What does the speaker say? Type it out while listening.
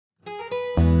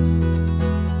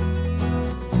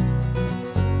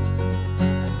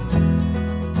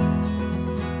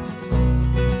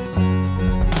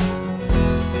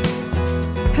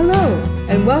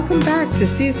and welcome back to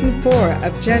Season 4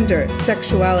 of Gender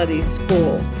Sexuality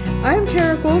School. I'm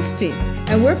Tara Goldstein,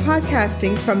 and we're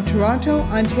podcasting from Toronto,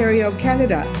 Ontario,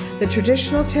 Canada, the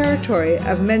traditional territory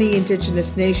of many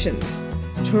Indigenous nations.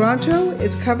 Toronto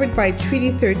is covered by Treaty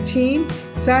 13,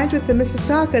 signed with the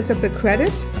Mississaugas of the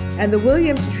Credit, and the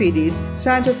Williams Treaties,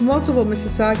 signed with multiple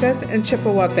Mississaugas and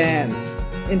Chippewa bands.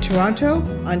 In Toronto,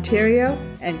 Ontario,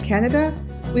 and Canada,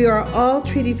 we are all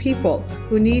treaty people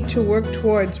who need to work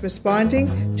towards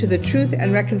responding to the Truth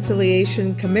and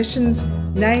Reconciliation Commission's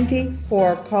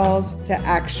 94 calls to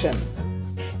action.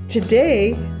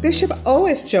 Today, Bishop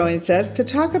Ois joins us to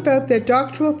talk about their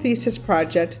doctoral thesis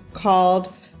project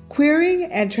called Queering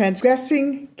and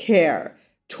Transgressing Care,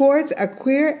 Towards a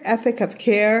Queer Ethic of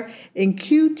Care in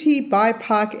QT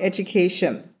BIPOC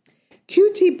Education.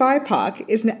 QT BIPOC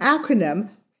is an acronym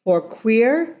for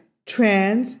Queer,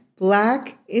 Trans,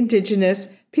 Black, Indigenous,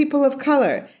 People of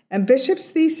Color, and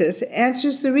Bishop's thesis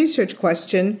answers the research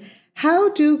question, how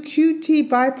do QT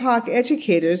BIPOC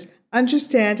educators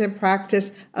understand and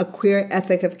practice a queer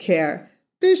ethic of care?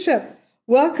 Bishop,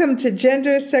 welcome to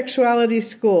Gender Sexuality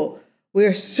School. We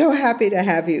are so happy to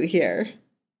have you here.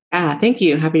 Thank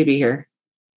you. Happy to be here.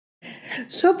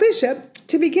 So, Bishop,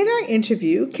 to begin our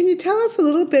interview, can you tell us a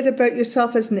little bit about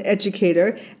yourself as an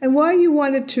educator and why you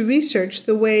wanted to research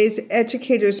the ways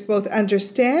educators both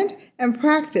understand and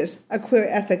practice a queer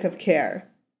ethic of care?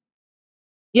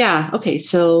 Yeah. Okay.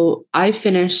 So I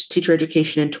finished teacher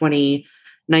education in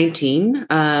 2019,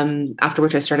 after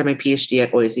which I started my PhD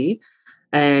at OISE.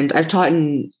 And I've taught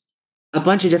in a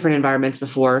bunch of different environments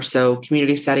before. So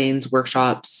community settings,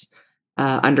 workshops,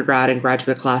 undergrad and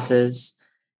graduate classes.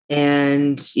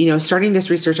 And, starting this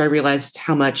research, I realized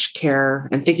how much care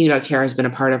and thinking about care has been a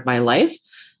part of my life.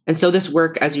 And so this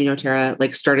work, as you know, Tara,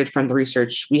 started from the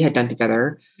research we had done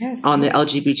together on the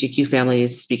LGBTQ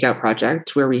Families Speak Out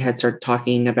project, where we had started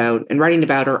talking about and writing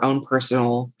about our own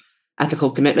personal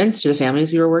ethical commitments to the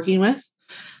families we were working with.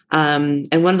 And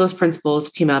one of those principles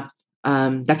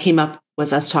that came up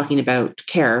was us talking about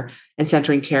care and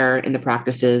centering care in the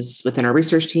practices within our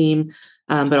research team,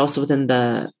 but also within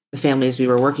the families we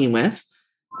were working with.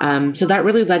 So that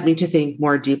really led me to think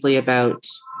more deeply about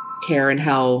care and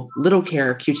how little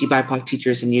care QT BIPOC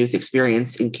teachers and youth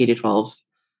experience in K-12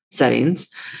 settings.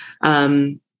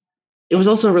 It was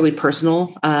also a really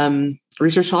personal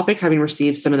research topic, having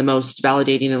received some of the most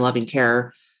validating and loving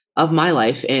care of my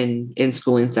life in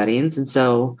schooling settings. And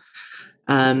so,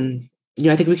 I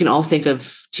think we can all think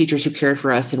of teachers who cared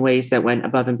for us in ways that went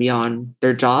above and beyond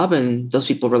their job, and those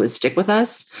people really stick with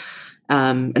us.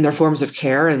 And their forms of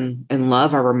care and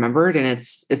love are remembered, and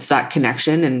it's that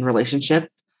connection and relationship,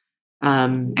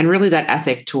 and really that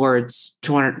ethic towards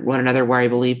one another, where I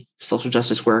believe social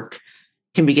justice work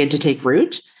can begin to take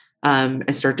root,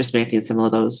 and start dismantling some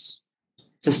of those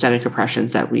systemic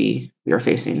oppressions that we are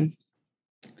facing.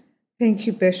 Thank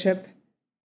you, Bishop.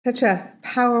 Such a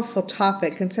powerful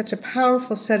topic and such a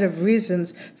powerful set of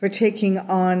reasons for taking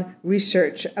on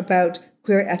research about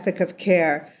queer ethic of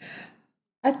care.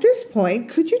 At this point,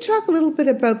 could you talk a little bit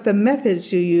about the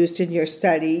methods you used in your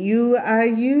study? You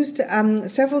used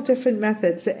several different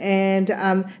methods, and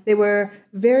they were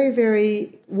very,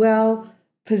 very well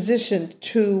positioned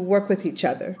to work with each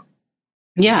other.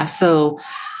 Yeah, so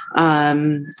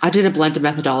I did a blended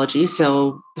methodology.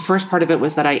 So the first part of it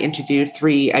was that I interviewed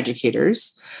 3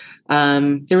 educators.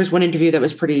 There was one interview that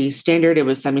was pretty standard. It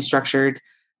was semi-structured,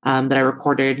 that I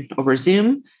recorded over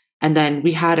Zoom. And then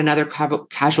we had another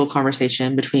casual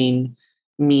conversation between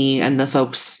me and the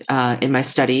folks in my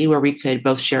study, where we could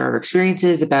both share our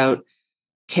experiences about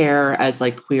care as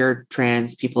queer,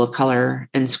 trans, people of color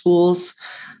in schools.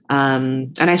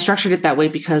 And I structured it that way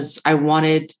because I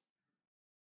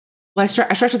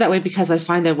structured that way because I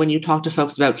find that when you talk to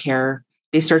folks about care,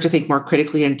 they start to think more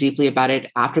critically and deeply about it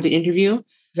after the interview.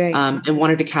 Right. And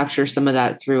wanted to capture some of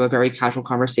that through a very casual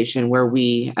conversation where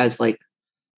we, as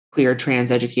queer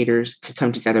trans educators, could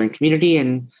come together in community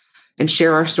and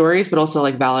share our stories, but also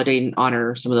validate and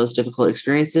honor some of those difficult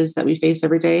experiences that we face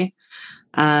every day.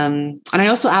 And I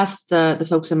also asked the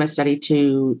folks in my study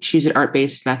to choose an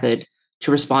art-based method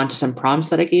to respond to some prompts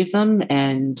that I gave them,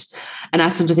 and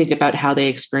asked them to think about how they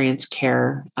experience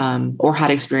care, or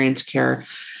had experienced care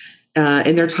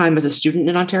in their time as a student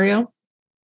in Ontario.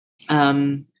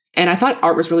 And I thought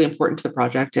art was really important to the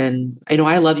project. And I know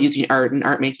I love using art and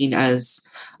art making as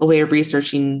a way of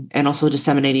researching and also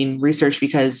disseminating research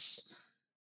because,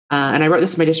 and I wrote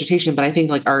this in my dissertation, but I think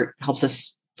art helps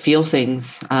us feel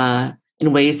things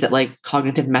in ways that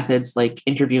cognitive methods like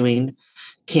interviewing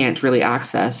can't really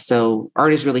access. So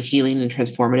art is really healing and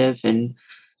transformative and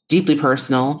deeply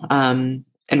personal.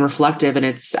 and reflective, and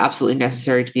it's absolutely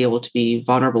necessary to be able to be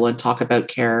vulnerable and talk about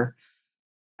care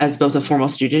as both a former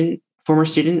student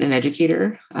and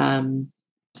educator. And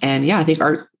yeah, I think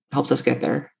art helps us get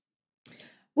there.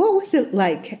 What was it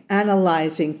like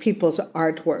analyzing people's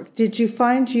artwork? Did you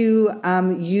find you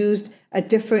used a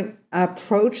different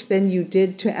approach than you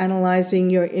did to analyzing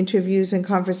your interviews and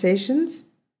conversations?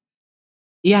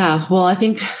 Yeah, well, I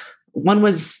think one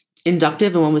was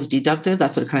inductive and one was deductive.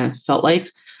 That's what it kind of felt like.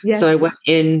 So Yes. I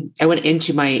went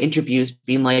into my interviews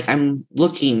being like, I'm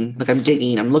looking, like I'm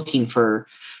digging, I'm looking for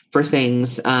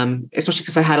things, especially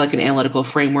because I had like an analytical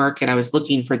framework and I was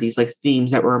looking for these like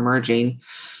themes that were emerging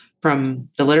from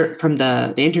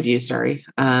the interview. Sorry.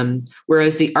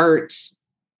 Whereas the art,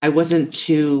 I wasn't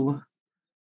too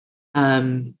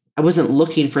I wasn't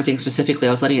looking for things specifically.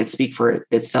 I was letting it speak for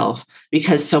itself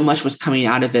because so much was coming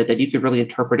out of it that you could really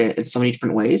interpret it in so many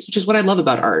different ways, which is what I love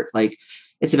about art. Like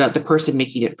it's about the person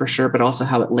making it for sure, but also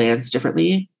how it lands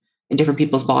differently in different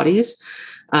people's bodies.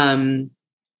 And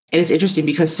it's interesting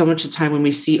because so much of the time when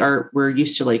we see art, we're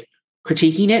used to like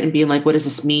critiquing it and being like, what does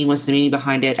this mean? What's the meaning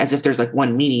behind it? As if there's like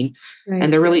one meaning. Right.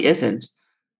 And there really isn't.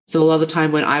 So a lot of the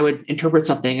time when I would interpret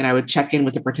something and I would check in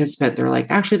with the participant, they're like,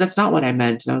 actually, that's not what I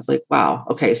meant. And I was like, wow,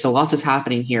 okay, so lots is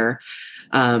happening here.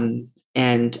 And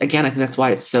again, I think that's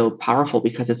why it's so powerful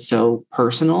because it's so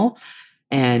personal.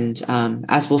 And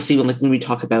as we'll see when we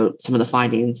talk about some of the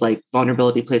findings, like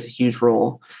vulnerability plays a huge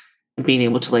role in being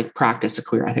able to like practice a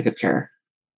queer ethic of care.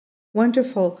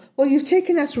 Wonderful. Well, you've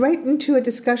taken us right into a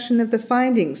discussion of the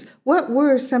findings. What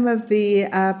were some of the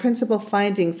principal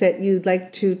findings that you'd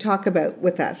like to talk about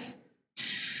with us?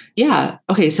 Yeah.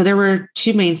 Okay. So there were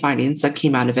two main findings that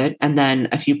came out of it, and then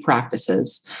a few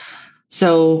practices.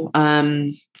 So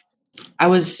I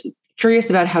was curious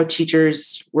about how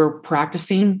teachers were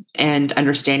practicing and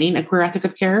understanding a queer ethic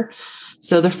of care.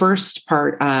 So the first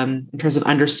part, in terms of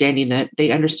understanding that,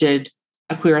 they understood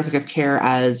a queer ethic of care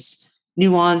as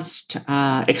nuanced,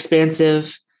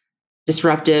 expansive,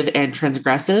 disruptive, and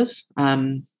transgressive,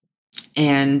 and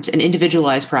an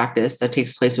individualized practice that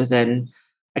takes place within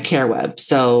a care web.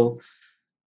 So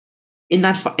in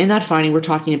that finding, we're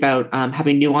talking about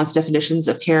having nuanced definitions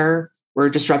of care. We're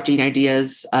disrupting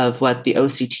ideas of what the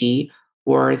OCT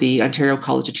or the Ontario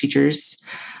College of Teachers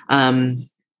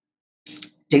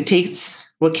dictates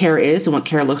what care is and what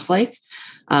care looks like,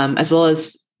 as well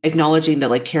as acknowledging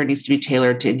that like care needs to be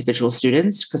tailored to individual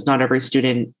students because not every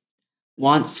student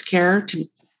wants care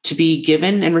to be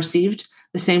given and received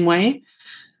the same way.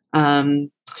 So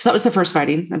that was the first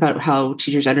finding about how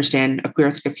teachers understand a queer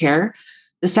ethic of care.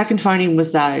 The second finding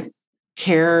was that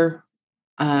care,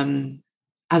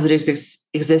 as it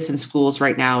exists in schools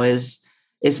right now, is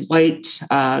white,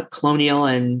 colonial,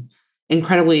 and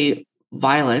incredibly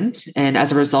violent. And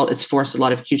as a result, it's forced a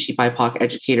lot of QT BIPOC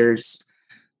educators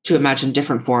to imagine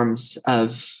different forms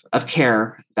of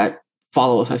care that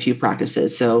follow a few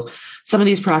practices. So some of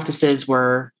these practices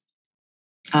were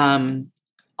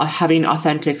having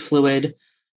authentic, fluid,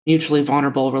 mutually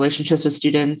vulnerable relationships with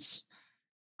students,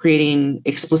 creating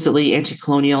explicitly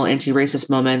anti-colonial, anti-racist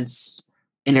moments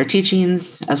in their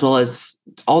teachings, as well as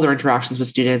all their interactions with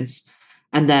students,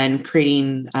 and then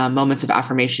creating moments of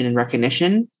affirmation and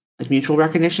recognition, like mutual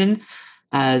recognition,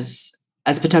 as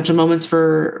potential moments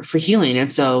for healing.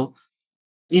 And so,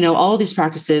 all of these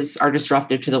practices are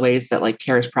disruptive to the ways that like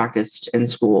care is practiced in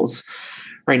schools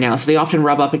right now. So they often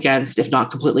rub up against, if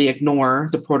not completely ignore,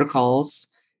 the protocols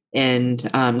and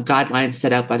guidelines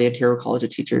set out by the Ontario College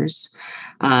of Teachers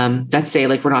that say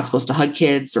like we're not supposed to hug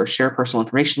kids or share personal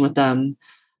information with them.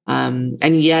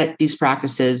 And yet these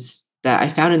practices that I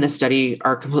found in this study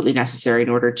are completely necessary in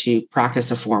order to practice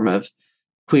a form of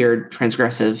queer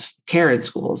transgressive care in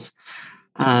schools.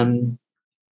 And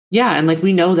like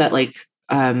we know that like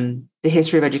the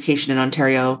history of education in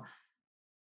Ontario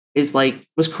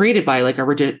was created by like a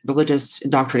religious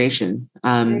indoctrination,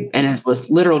 and it was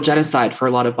literal genocide for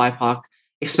a lot of BIPOC,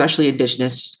 especially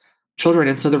Indigenous children.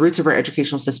 And so the roots of our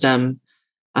educational system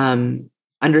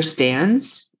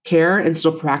understands care and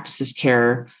still practices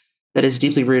care that is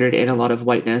deeply rooted in a lot of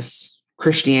whiteness,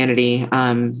 Christianity,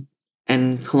 and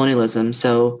colonialism.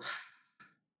 So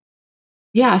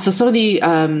so some of the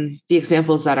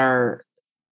examples that are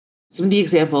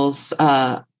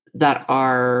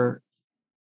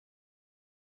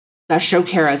that show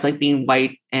care as like being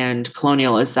white and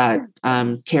colonial is that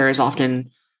care is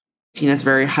often seen as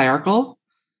very hierarchical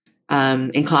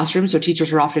in classrooms. So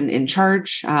teachers are often in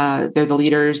charge. They're the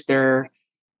leaders. They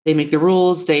make the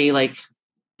rules. You're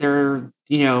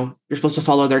supposed to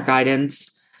follow their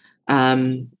guidance.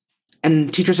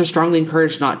 And teachers are strongly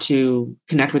encouraged not to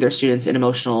connect with their students in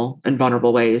emotional and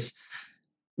vulnerable ways,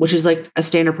 which is like a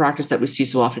standard practice that we see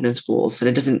so often in schools. And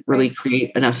it doesn't really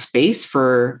create enough space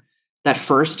for that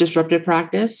first disruptive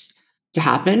practice to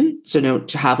happen. So,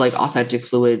 to have like authentic,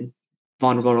 fluid,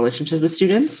 vulnerable relationships with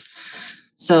students.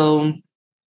 So,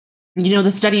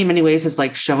 the study in many ways has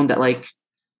like shown that like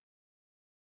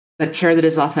that care that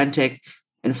is authentic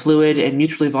and fluid and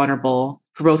mutually vulnerable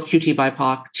for both QT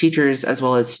BIPOC teachers as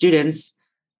well as students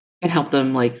can help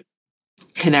them like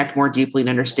connect more deeply and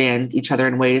understand each other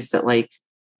in ways that like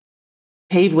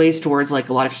pave ways towards like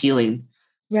a lot of healing,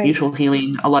 mutual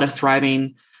healing, a lot of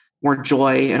thriving, more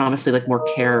joy, and obviously like more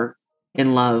care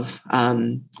and love,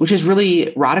 which is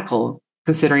really radical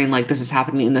considering like this is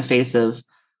happening in the face of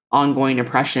ongoing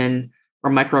oppression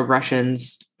or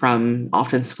microaggressions from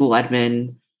often school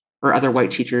admin or other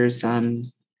white teachers,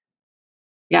 and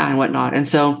whatnot. And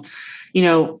so,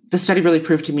 the study really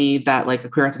proved to me that like a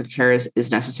queer ethic of care is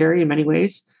necessary in many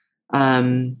ways.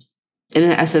 In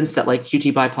the essence that like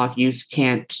QT BIPOC youth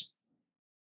can't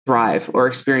thrive or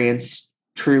experience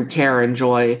true care and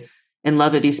joy and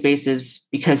love at these spaces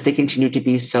because they continue to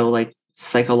be so like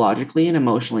psychologically and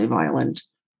emotionally violent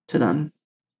to them.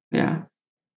 Yeah.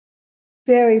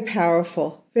 Very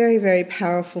powerful, very, very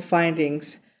powerful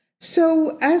findings.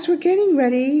 So as we're getting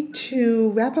ready to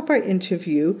wrap up our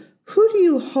interview, who do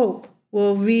you hope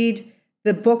will read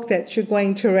the book that you're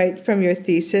going to write from your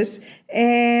thesis?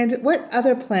 And what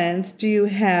other plans do you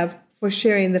have for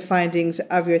sharing the findings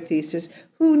of your thesis?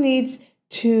 Who needs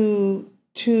to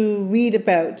read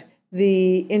about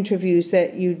the interviews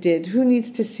that you did? Who needs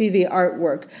to see the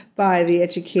artwork by the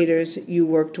educators you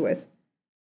worked with?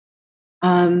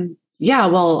 Yeah,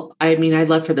 well, I mean, I'd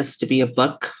love for this to be a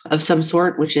book of some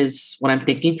sort, which is what I'm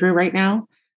thinking through right now.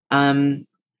 I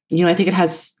think it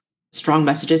has strong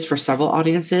messages for several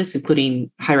audiences,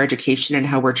 including higher education and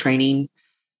how we're training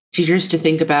teachers to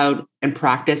think about and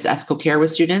practice ethical care with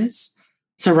students.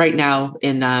 So right now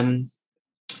in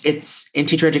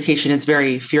teacher education, it's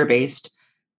very fear-based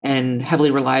and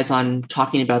heavily relies on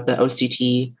talking about the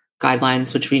OCT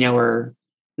guidelines, which we know are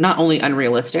not only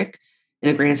unrealistic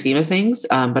in the grand scheme of things,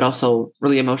 but also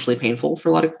really emotionally painful for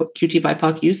a lot of QT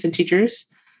BIPOC youth and teachers.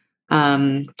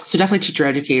 So definitely teacher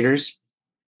educators,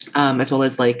 as well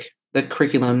as like the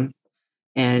curriculum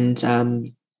and,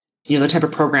 the type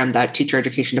of program that teacher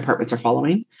education departments are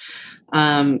following.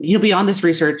 Beyond this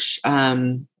research,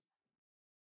 beyond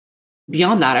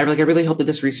that, I really hope that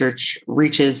this research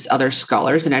reaches other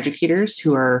scholars and educators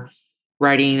who are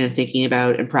writing and thinking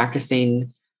about and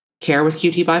practicing care with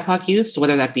QT BIPOC youth. So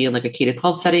whether that be in like a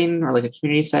K-12 setting or like a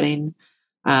community setting.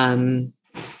 And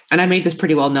I made this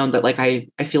pretty well known that like I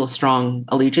feel a strong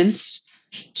allegiance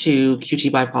to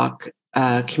QT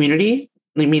BIPOC community.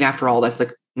 I mean, after all, that's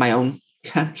like my own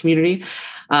community.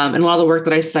 And a lot of the work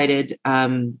that I cited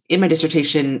in my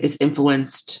dissertation is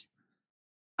influenced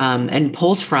and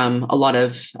pulls from a lot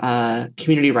of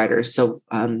community writers. So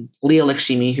Leah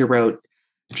Lakshmi, who wrote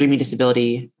Dreaming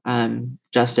Disability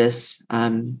Justice,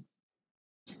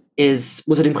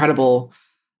 was an incredible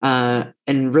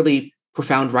and really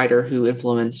profound writer who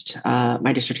influenced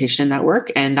my dissertation in that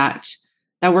work. And that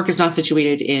work is not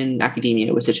situated in academia;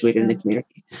 it was situated in the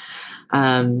community.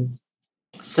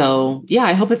 So yeah,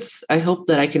 I hope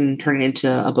that I can turn it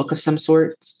into a book of some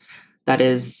sort that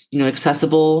is,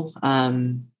 accessible.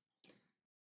 Maybe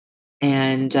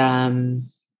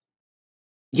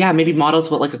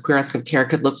models what like a queer ethic of care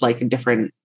could look like in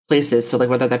different places. So like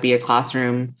whether that be a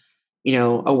classroom,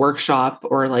 a workshop,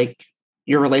 or like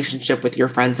your relationship with your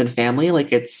friends and family.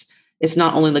 Like it's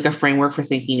not only like a framework for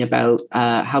thinking about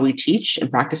how we teach and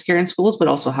practice care in schools, but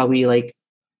also how we like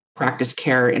practice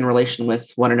care in relation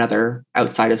with one another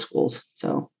outside of schools.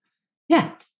 So,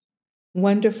 yeah.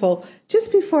 Wonderful. Just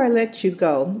before I let you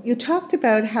go, you talked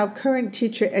about how current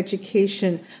teacher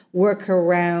education work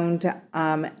around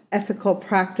ethical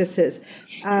practices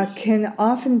can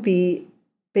often be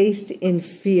based in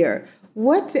fear.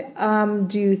 What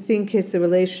do you think is the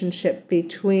relationship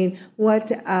between what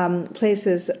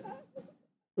places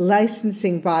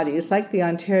licensing bodies like the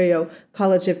Ontario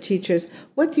College of Teachers,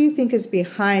 what do you think is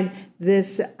behind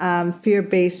this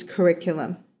fear-based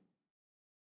curriculum?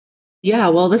 Yeah,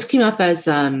 well, this came up as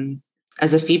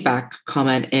a feedback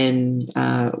comment in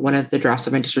one of the drafts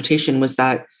of my dissertation, was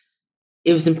that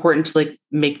it was important to like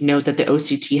make note that the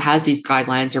OCT has these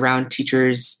guidelines around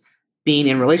teachers being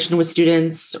in relation with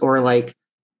students or like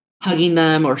hugging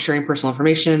them or sharing personal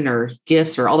information or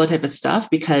gifts or all that type of stuff,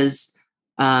 because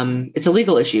it's a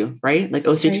legal issue, right? Like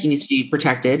OCT needs to be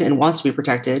protected and wants to be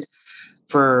protected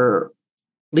for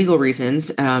legal reasons,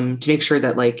 to make sure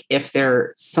that like if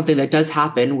there's something that does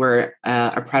happen where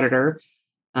a predator,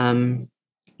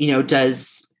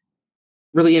 does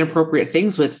really inappropriate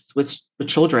things with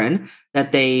children,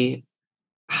 that they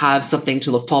have something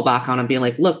to fall back on and being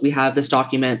like, look, we have this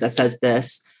document that says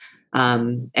this,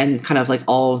 and kind of like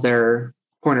all of their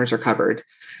corners are covered.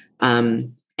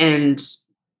 And,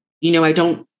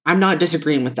 I'm not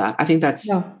disagreeing with that. I think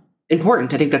that's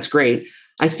important. I think that's great.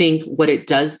 I think what it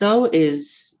does though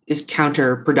is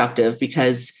counterproductive,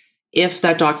 because if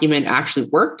that document actually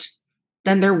worked,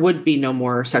 then there would be no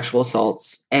more sexual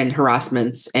assaults and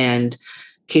harassments and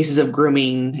cases of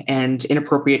grooming and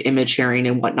inappropriate image sharing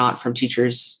and whatnot from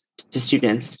teachers to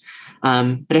students.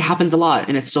 But it happens a lot,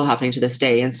 and it's still happening to this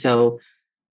day. And so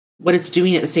what it's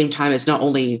doing at the same time is not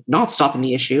only not stopping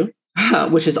the issue,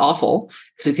 which is awful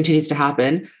because it continues to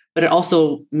happen, but it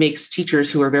also makes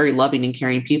teachers who are very loving and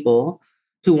caring people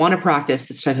who want to practice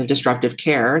this type of disruptive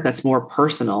care that's more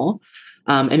personal,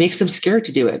 it makes them scared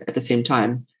to do it at the same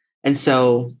time. And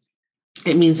so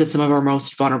it means that some of our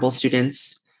most vulnerable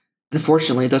students,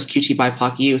 unfortunately, those QT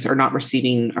BIPOC youth, are not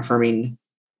receiving affirming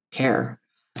care.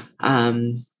 I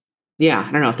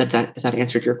don't know if that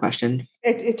answered your question.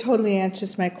 It totally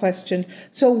answers my question.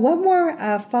 So one more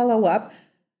follow-up.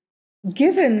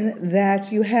 Given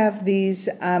that you have these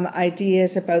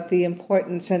ideas about the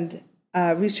importance and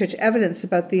research evidence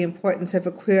about the importance of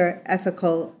a queer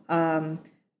ethical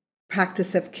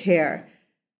practice of care,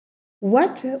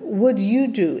 what would you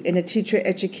do in a teacher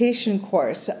education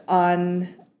course on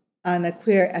a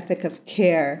queer ethic of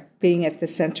care being at the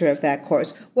center of that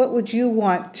course? What would you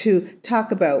want to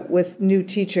talk about with new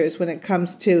teachers when it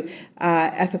comes to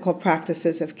ethical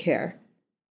practices of care?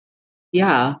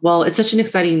 Yeah, well, it's such an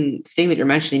exciting thing that you're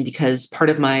mentioning, because part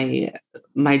of my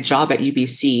job at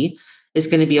UBC is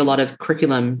going to be a lot of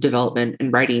curriculum development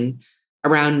and writing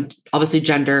around obviously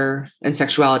gender and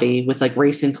sexuality with like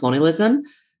race and colonialism.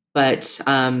 But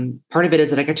part of it is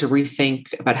that I get to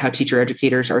rethink about how teacher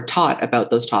educators are taught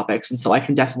about those topics. And so I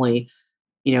can definitely,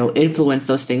 influence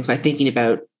those things by thinking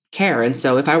about care. And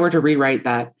so if I were to rewrite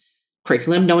that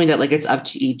curriculum, knowing that like it's up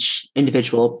to each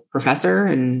individual professor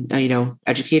and,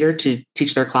 educator to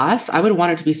teach their class, I would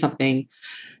want it to be something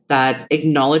that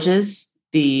acknowledges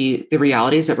the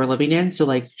realities that we're living in. So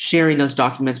like sharing those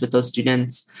documents with those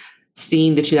students,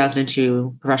 seeing the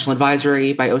 2002 professional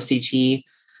advisory by OCT,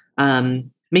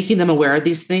 making them aware of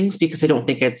these things, because I don't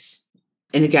think it's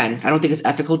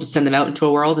ethical to send them out into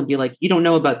a world and be like, you don't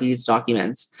know about these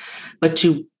documents, but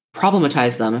to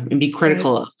problematize them and be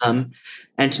critical of them,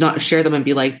 and to not share them and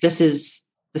be like, this is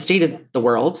the state of the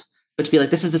world, but to be like,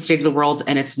 this is the state of the world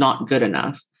and it's not good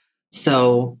enough.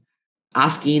 So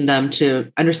asking them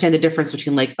to understand the difference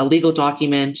between like a legal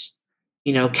document,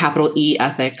 capital E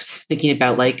ethics, thinking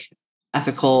about like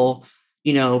ethical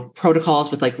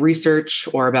protocols with like research,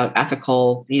 or about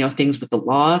ethical, things with the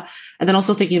law. And then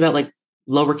also thinking about like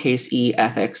lowercase e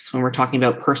ethics when we're talking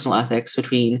about personal ethics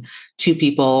between two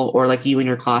people, or like you in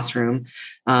your classroom,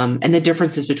 and the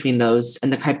differences between those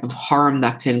and the type of harm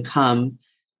that can come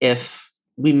if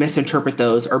we misinterpret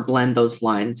those or blend those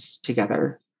lines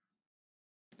together.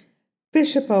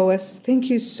 Bishop Owis, thank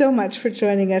you so much for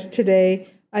joining us today.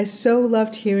 I so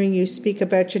loved hearing you speak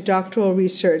about your doctoral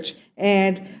research,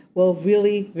 and will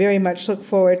really very much look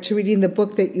forward to reading the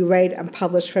book that you write and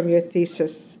publish from your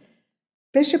thesis.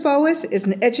 Bishop Owis is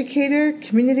an educator,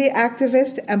 community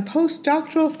activist, and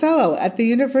postdoctoral fellow at the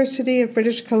University of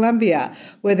British Columbia,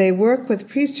 where they work with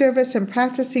pre-service and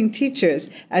practicing teachers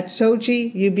at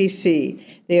SOGI UBC.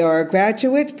 They are a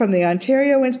graduate from the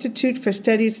Ontario Institute for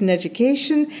Studies in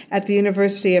Education at the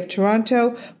University of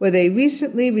Toronto, where they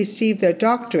recently received their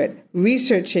doctorate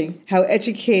researching how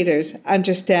educators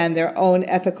understand their own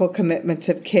ethical commitments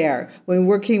of care when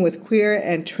working with queer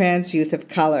and trans youth of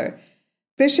color.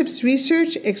 Bishop's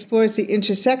research explores the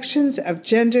intersections of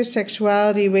gender,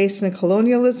 sexuality, race, and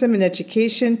colonialism in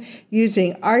education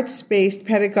using arts-based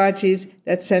pedagogies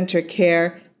that center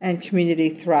care and community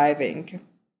thriving.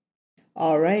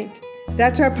 All right,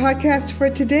 that's our podcast for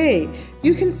today.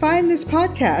 You can find this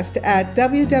podcast at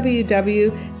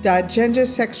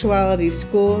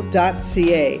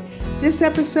www.gendersexualityschool.ca. This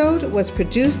episode was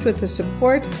produced with the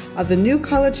support of the New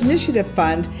College Initiative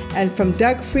Fund and from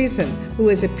Doug Friesen, who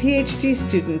is a PhD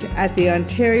student at the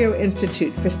Ontario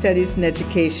Institute for Studies in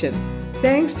Education.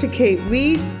 Thanks to Kate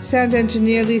Reed, sound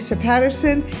engineer Lisa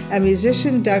Patterson, and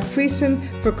musician Doug Friesen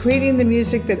for creating the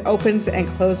music that opens and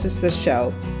closes the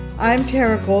show. I'm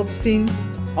Tara Goldstein.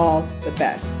 All the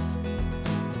best.